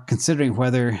 are considering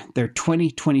whether their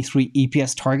 2023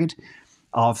 EPS target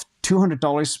of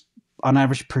 $200 on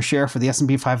average per share for the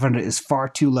S&P 500 is far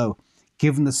too low,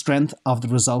 given the strength of the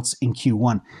results in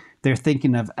Q1. They're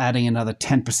thinking of adding another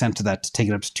 10% to that to take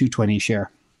it up to $220 a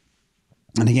share.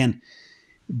 And again,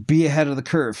 be ahead of the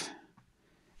curve.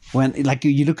 When, like,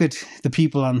 you look at the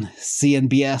people on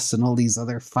CNBS and all these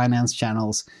other finance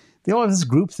channels, they all have this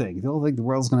group thing. They all think the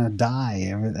world's going to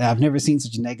die. I've never seen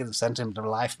such a negative sentiment in my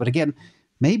life. But again,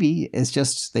 maybe it's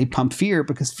just they pump fear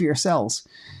because fear sells.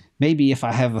 Maybe if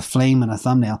I have a flame and a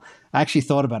thumbnail, I actually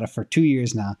thought about it for 2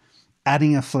 years now,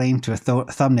 adding a flame to a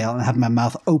thumbnail and having my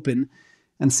mouth open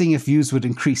and seeing if views would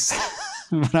increase.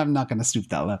 But I'm not going to stoop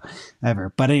that low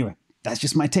ever. But anyway, that's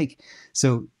just my take.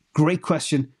 So great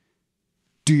question.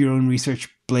 Do your own research,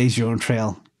 blaze your own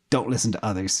trail. Don't listen to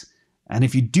others. And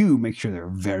if you do, make sure they're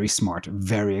very smart,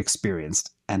 very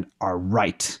experienced, and are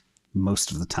right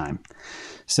most of the time.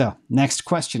 So next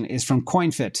question is from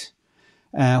CoinFit.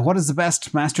 What is the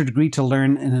best master degree to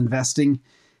learn in investing?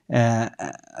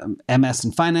 MS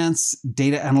in finance,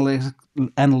 data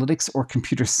analytics, or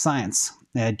computer science?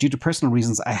 Due to personal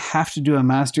reasons, I have to do a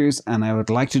master's, and I would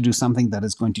like to do something that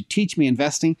is going to teach me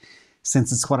investing,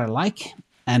 since it's what I like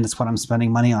and it's what I'm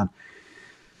spending money on.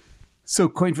 So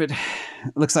CoinFit,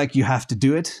 looks like you have to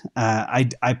do it.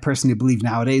 I personally believe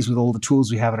nowadays with all the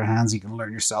tools we have at our hands, you can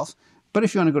learn yourself. But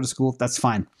if you want to go to school, that's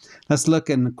fine. Let's look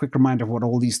at a quick reminder of what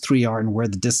all these three are and where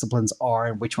the disciplines are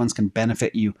and which ones can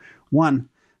benefit you. One,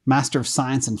 Master of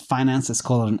Science in Finance is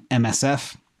called an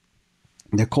MSF.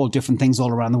 They're called different things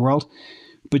all around the world,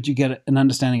 but you get an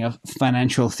understanding of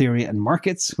financial theory and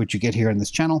markets, which you get here in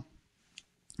this channel.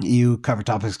 You cover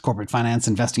topics corporate finance,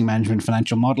 investing management,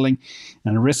 financial modeling,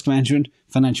 and risk management.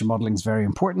 Financial modeling is very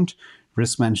important.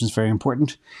 Risk management is very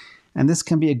important. And this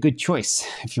can be a good choice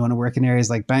if you want to work in areas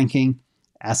like banking,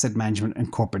 asset management,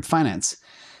 and corporate finance.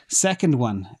 Second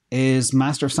one is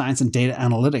Master of Science in Data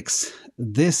Analytics.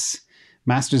 This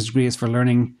master's degree is for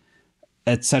learning,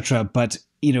 etc., but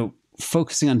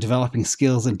focusing on developing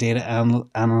skills in data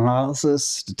analysis,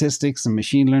 statistics, and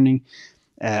machine learning,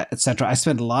 etc. I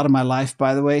spent a lot of my life,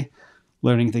 by the way,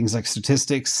 learning things like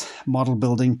statistics, model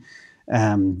building,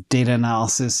 data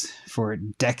analysis for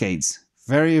decades.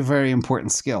 Very, very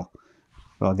important skill.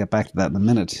 Well, I'll get back to that in a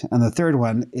minute. And the third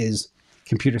one is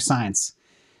computer science.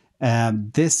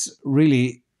 This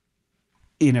really,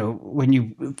 when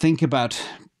you think about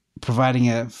providing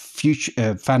a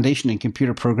future foundation in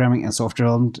computer programming and software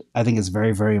development, I think it's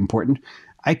very, very important.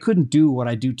 I couldn't do what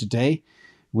I do today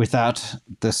without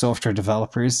the software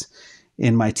developers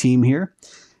in my team here.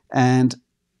 And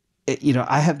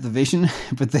I have the vision,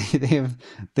 but they have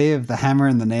the hammer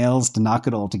and the nails to knock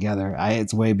it all together.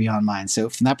 It's way beyond mine. So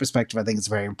from that perspective, I think it's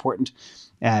very important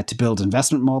to build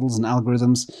investment models and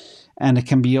algorithms. And it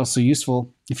can be also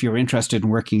useful if you're interested in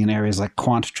working in areas like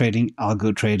quant trading,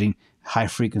 algo trading, high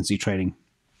frequency trading.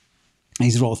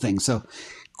 These are all things. So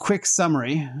quick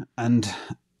summary, and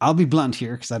I'll be blunt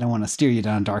here because I don't want to steer you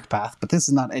down a dark path, but this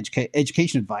is not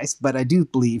education advice, but I do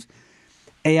believe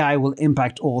AI will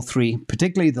impact all three,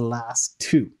 particularly the last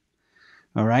two.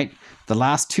 All right. The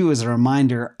last two, as a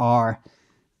reminder, are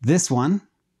this one,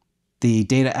 the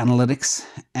data analytics,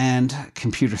 and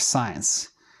computer science.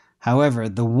 However,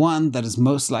 the one that is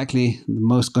most likely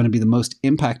going to be the most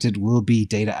impacted will be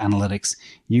data analytics.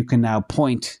 You can now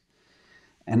point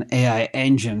an AI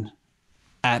engine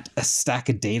at a stack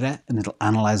of data and it'll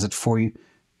analyze it for you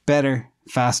better,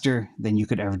 faster than you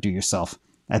could ever do yourself.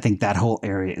 I think that whole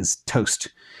area is toast.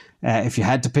 If you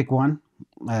had to pick one,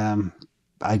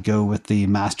 I'd go with the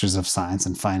Masters of Science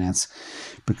and Finance,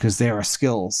 because there are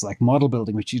skills like model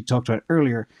building, which you talked about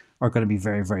earlier, are going to be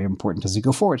very, very important as you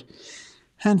go forward.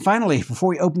 And finally, before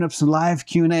we open up some live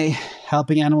Q&A,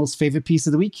 Helping Animals favorite piece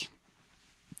of the week.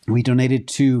 We donated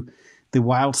to the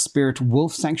Wild Spirit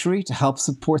Wolf Sanctuary to help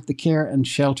support the care and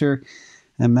shelter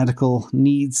and medical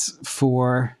needs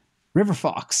for river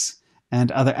fox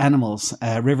and other animals.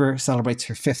 River celebrates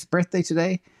her 5th birthday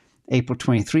today, April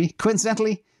 23.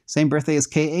 Coincidentally, same birthday as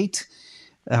K8,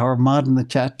 our mod in the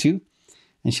chat too.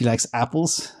 And she likes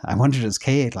apples. I wondered, does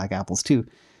K8 like apples too?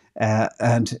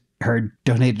 And her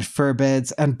donated fur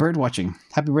beds and bird watching.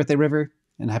 Happy birthday, River,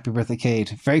 and happy birthday,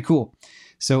 K8. Very cool.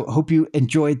 So hope you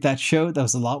enjoyed that show. That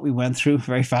was a lot we went through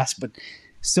very fast, but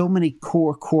so many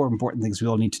core important things we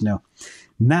all need to know.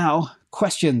 Now,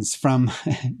 questions from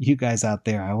you guys out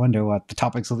there. I wonder what the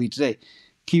topics will be today.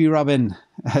 Kiwi Robin,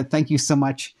 thank you so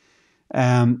much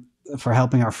for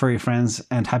helping our furry friends,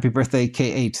 and happy birthday,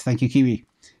 K8. Thank you, Kiwi.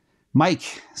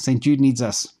 Mike, St. Jude needs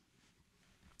us.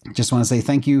 Just want to say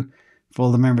thank you for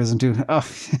all the members and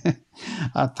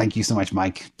thank you so much,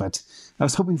 Mike. But I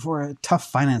was hoping for a tough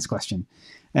finance question.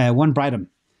 One Bridham.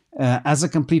 As a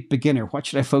complete beginner, what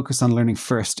should I focus on learning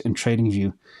first in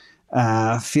TradingView?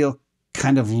 Feel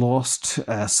kind of lost,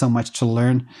 so much to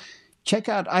learn. Check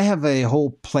out, I have a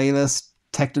whole playlist,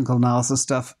 technical analysis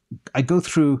stuff. I go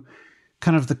through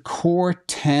kind of the core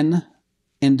 10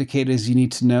 indicators you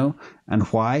need to know and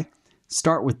why.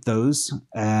 Start with those,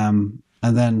 and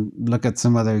then look at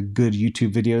some other good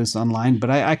YouTube videos online.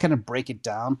 But I kind of break it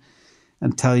down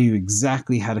and tell you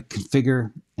exactly how to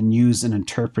configure and use and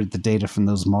interpret the data from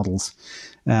those models.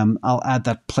 I'll add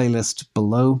that playlist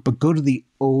below, but go to the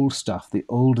old stuff. The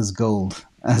old is gold,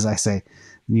 as I say.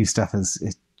 New stuff has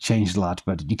changed a lot,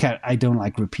 but I don't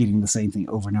like repeating the same thing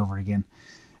over and over again.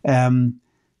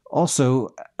 Also,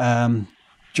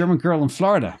 German girl in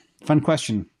Florida. Fun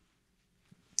question.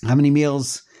 How many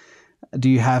meals do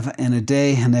you have in a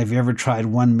day? And have you ever tried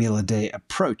 1 meal a day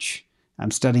approach? I'm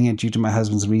studying it due to my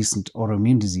husband's recent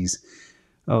autoimmune disease.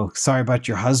 Oh, sorry about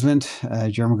your husband,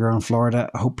 German girl in Florida.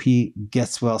 I hope he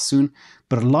gets well soon.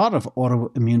 But a lot of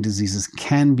autoimmune diseases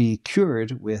can be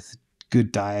cured with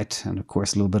good diet and, of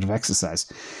course, a little bit of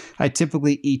exercise. I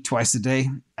typically eat twice a day.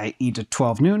 I eat at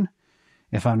 12 noon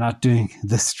if I'm not doing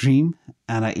the stream,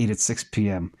 and I eat at 6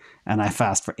 p.m. and I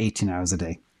fast for 18 hours a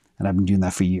day. And I've been doing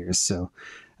that for years. So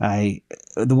the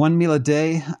 1 meal a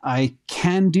day I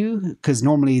can do, because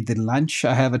normally the lunch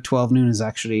I have at 12 noon is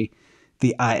actually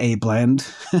the IA blend,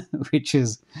 which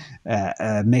is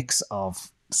a mix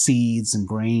of seeds and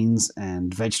grains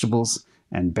and vegetables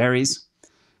and berries.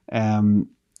 And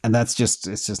it's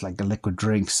just like a liquid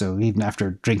drink. So even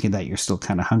after drinking that, you're still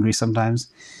kind of hungry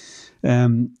sometimes.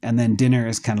 And then dinner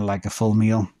is kind of like a full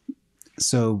meal.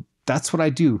 So that's what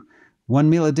I do. 1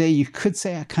 meal a day, you could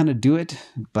say I kind of do it,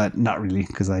 but not really,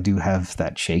 because I do have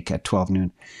that shake at 12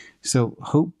 noon. So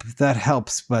hope that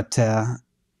helps, but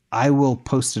I will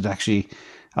post it actually.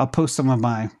 I'll post some of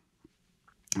my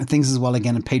things as well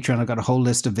again on Patreon. I've got a whole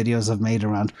list of videos I've made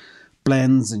around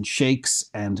blends and shakes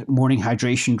and morning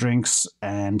hydration drinks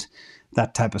and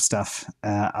that type of stuff.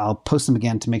 I'll post them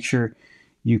again to make sure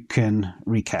you can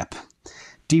recap.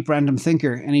 Deep Random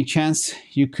Thinker, any chance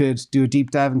you could do a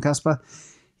deep dive in Cuspa?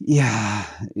 Yeah,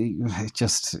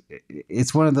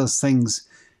 it's one of those things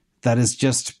that is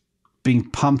just being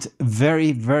pumped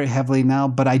very, very heavily now.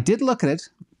 But I did look at it.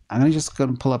 I'm going to just go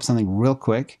and pull up something real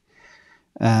quick,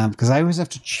 because I always have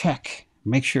to check,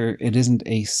 make sure it isn't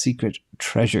a secret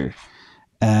treasure.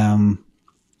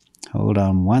 Hold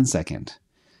on 1 second.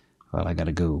 Well, I got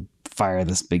to go fire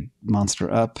this big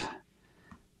monster up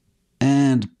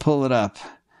and pull it up.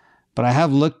 But I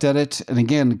have looked at it. And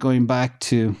again, going back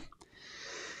to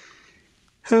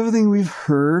everything we've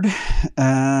heard,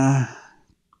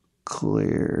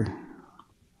 clear.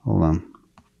 Hold on.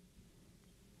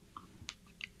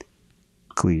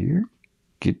 Clear.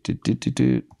 Hang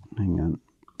on.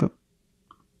 Boop.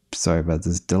 Sorry about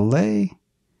this delay.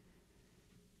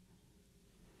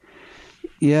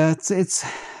 Yeah,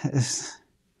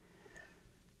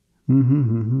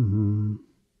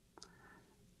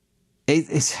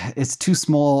 it's too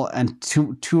small and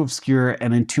too obscure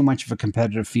and in too much of a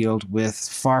competitive field with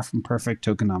far from perfect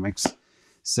tokenomics.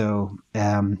 So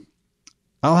I'll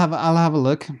have a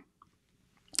look,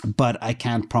 but I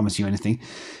can't promise you anything.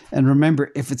 And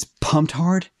remember, if it's pumped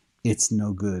hard, it's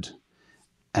no good.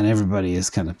 And everybody is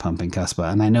kind of pumping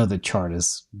Cuspa. And I know the chart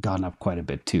has gone up quite a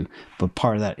bit too, but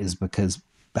part of that is because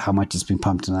how much it's been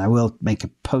pumped. And I will make a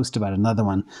post about another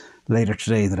one later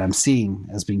today that I'm seeing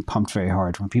as being pumped very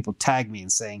hard. When people tag me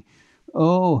and saying,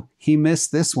 oh, he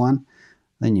missed this one,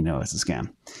 then you know it's a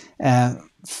scam.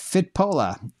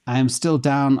 Fitpola, I'm still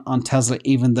down on Tesla,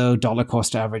 even though dollar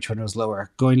cost average when it was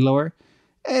lower. Going lower,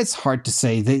 it's hard to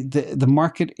say. The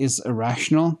market is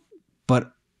irrational,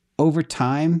 but over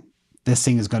time, this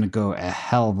thing is going to go a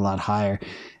hell of a lot higher.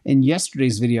 In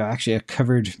yesterday's video, actually, I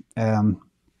covered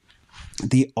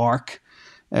the ARK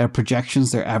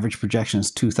projections. Their average projection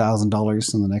is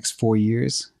 $2,000 in the next 4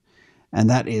 years. And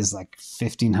that is like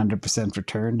 1,500%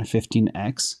 return,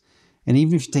 15x. And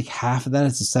even if you take half of that,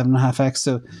 it's a 7.5x.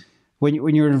 So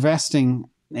when you're investing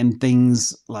in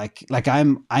things like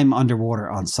I'm underwater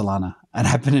on Solana, and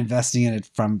I've been investing in it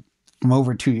from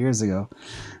over 2 years ago.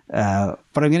 But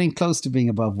I'm getting close to being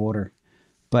above water.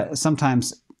 But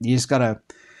sometimes you just got to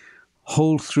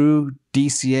hold through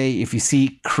DCA. If you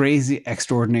see crazy,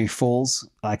 extraordinary falls,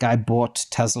 like I bought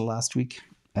Tesla last week.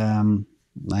 I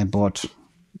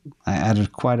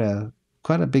added quite a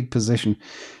big position,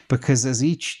 because as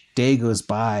each day goes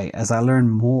by, as I learn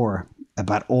more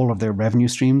about all of their revenue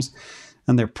streams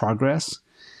and their progress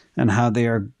and how they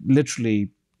are literally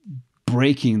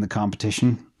breaking the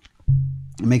competition,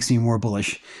 it makes me more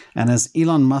bullish. And as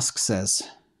Elon Musk says,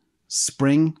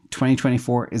 spring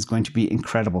 2024 is going to be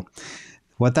incredible.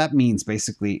 What that means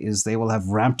basically is they will have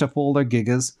ramped up all their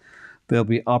gigas. They'll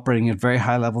be operating at very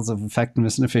high levels of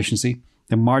effectiveness and efficiency.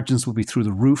 Their margins will be through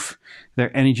the roof.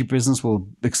 Their energy business will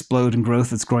explode in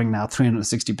growth. It's growing now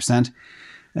 360%.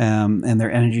 And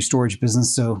their energy storage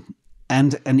business.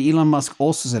 And Elon Musk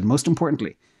also said, most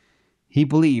importantly, he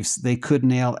believes they could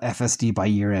nail FSD by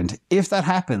year end. If that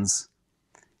happens,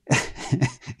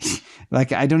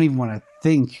 like, I don't even want to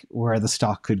think where the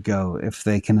stock could go if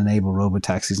they can enable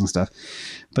robotaxis and stuff.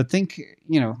 But think,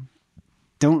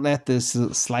 don't let this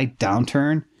slight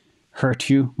downturn hurt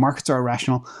you. Markets are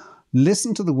irrational.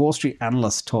 Listen to the Wall Street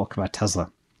analysts talk about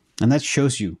Tesla, and that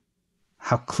shows you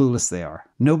how clueless they are.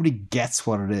 Nobody gets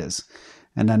what it is.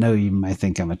 And I know you might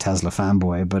think I'm a Tesla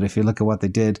fanboy, but if you look at what they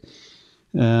did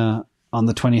on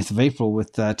the 20th of April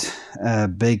with that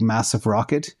big, massive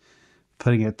rocket,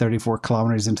 putting it 34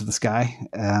 kilometers into the sky,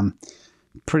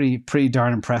 pretty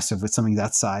darn impressive with something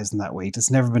that size and that weight. It's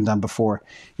never been done before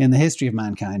in the history of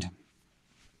mankind.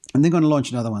 And they're going to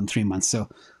launch another one in 3 months. So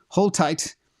hold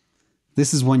tight.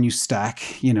 This is one you stack.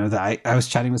 I was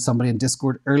chatting with somebody in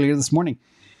Discord earlier this morning.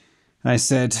 I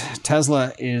said,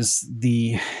 Tesla is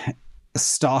the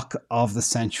stock of the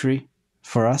century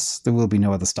for us. There will be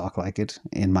no other stock like it,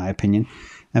 in my opinion.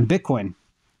 And Bitcoin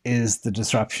is the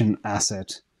disruption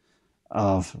asset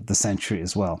of the century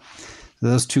as well.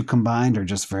 Those two combined are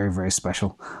just very, very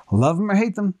special. Love them or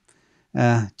hate them.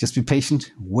 Just be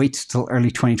patient. Wait till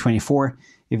early 2024.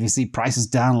 If you see prices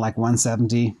down like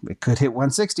 170, it could hit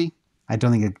 160. I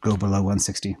don't think it'd go below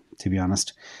 160, to be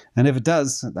honest. And if it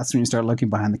does, that's when you start looking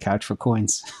behind the couch for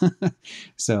coins.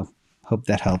 So hope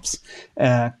that helps.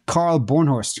 Carl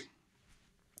Bornhorst.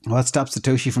 What stops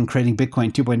Satoshi from creating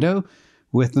Bitcoin 2.0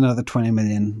 with another 20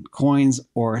 million coins,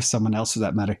 or someone else for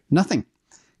that matter? Nothing.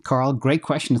 Carl, great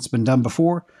question. It's been done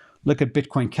before. Look at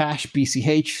Bitcoin Cash,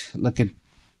 BCH. Look at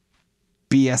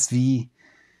BSV.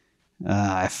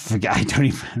 I forget. I don't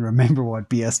even remember what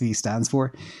BSV stands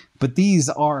for. But these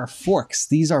are forks.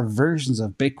 These are versions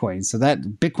of Bitcoin. So that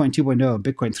Bitcoin 2.0 and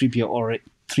Bitcoin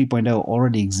 3.0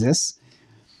 already exists.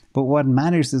 But what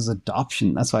matters is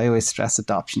adoption. That's why I always stress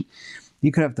adoption.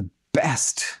 You could have the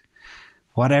best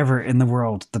whatever in the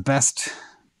world, the best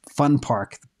fun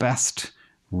park, the best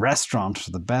restaurant,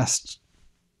 the best,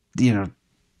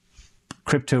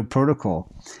 crypto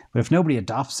protocol. But if nobody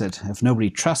adopts it, if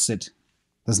nobody trusts it,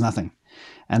 there's nothing.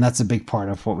 And that's a big part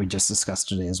of what we just discussed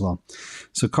today as well.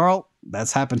 So Carl,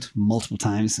 that's happened multiple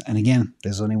times. And again,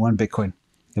 there's only one Bitcoin.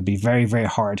 It'll be very, very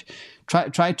hard.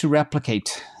 Try to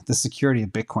replicate the security of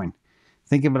Bitcoin.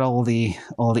 Think about all the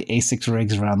ASIC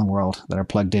rigs around the world that are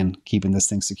plugged in, keeping this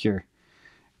thing secure.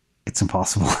 It's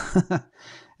impossible.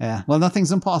 Well,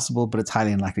 nothing's impossible, but it's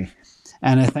highly unlikely.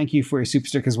 And thank you for your super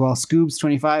stick as well.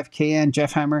 Scoobs25, KN,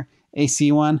 Jeff Hammer,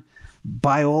 AC1,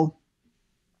 bye all.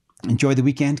 Enjoy the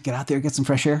weekend. Get out there, get some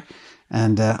fresh air.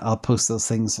 And I'll post those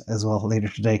things as well later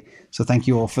today. So thank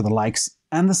you all for the likes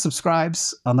and the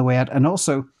subscribes on the way out. And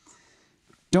also,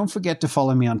 don't forget to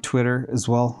follow me on Twitter as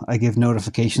well. I give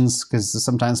notifications because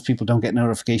sometimes people don't get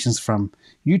notifications from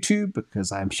YouTube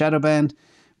because I'm shadow banned.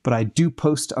 But I do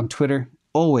post on Twitter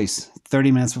always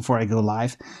 30 minutes before I go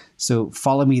live. So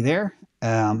follow me there.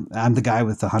 I'm the guy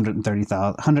with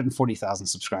 140,000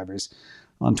 subscribers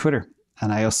on Twitter.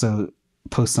 And I also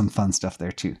post some fun stuff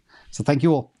there too. So thank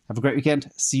you all. Have a great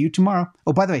weekend. See you tomorrow.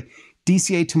 Oh, by the way,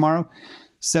 DCA tomorrow,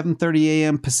 7:30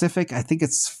 a.m. Pacific. I think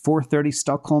it's 4:30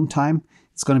 Stockholm time.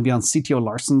 It's going to be on CTO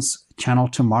Larson's channel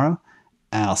tomorrow.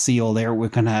 I'll see you all there. We're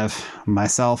going to have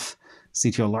myself,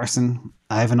 CTO Larson,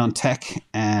 Ivan on tech,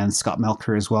 and Scott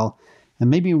Melker as well. And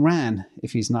maybe Ran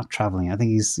if he's not traveling. I think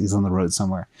he's on the road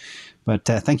somewhere. But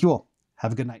thank you all.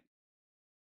 Have a good night.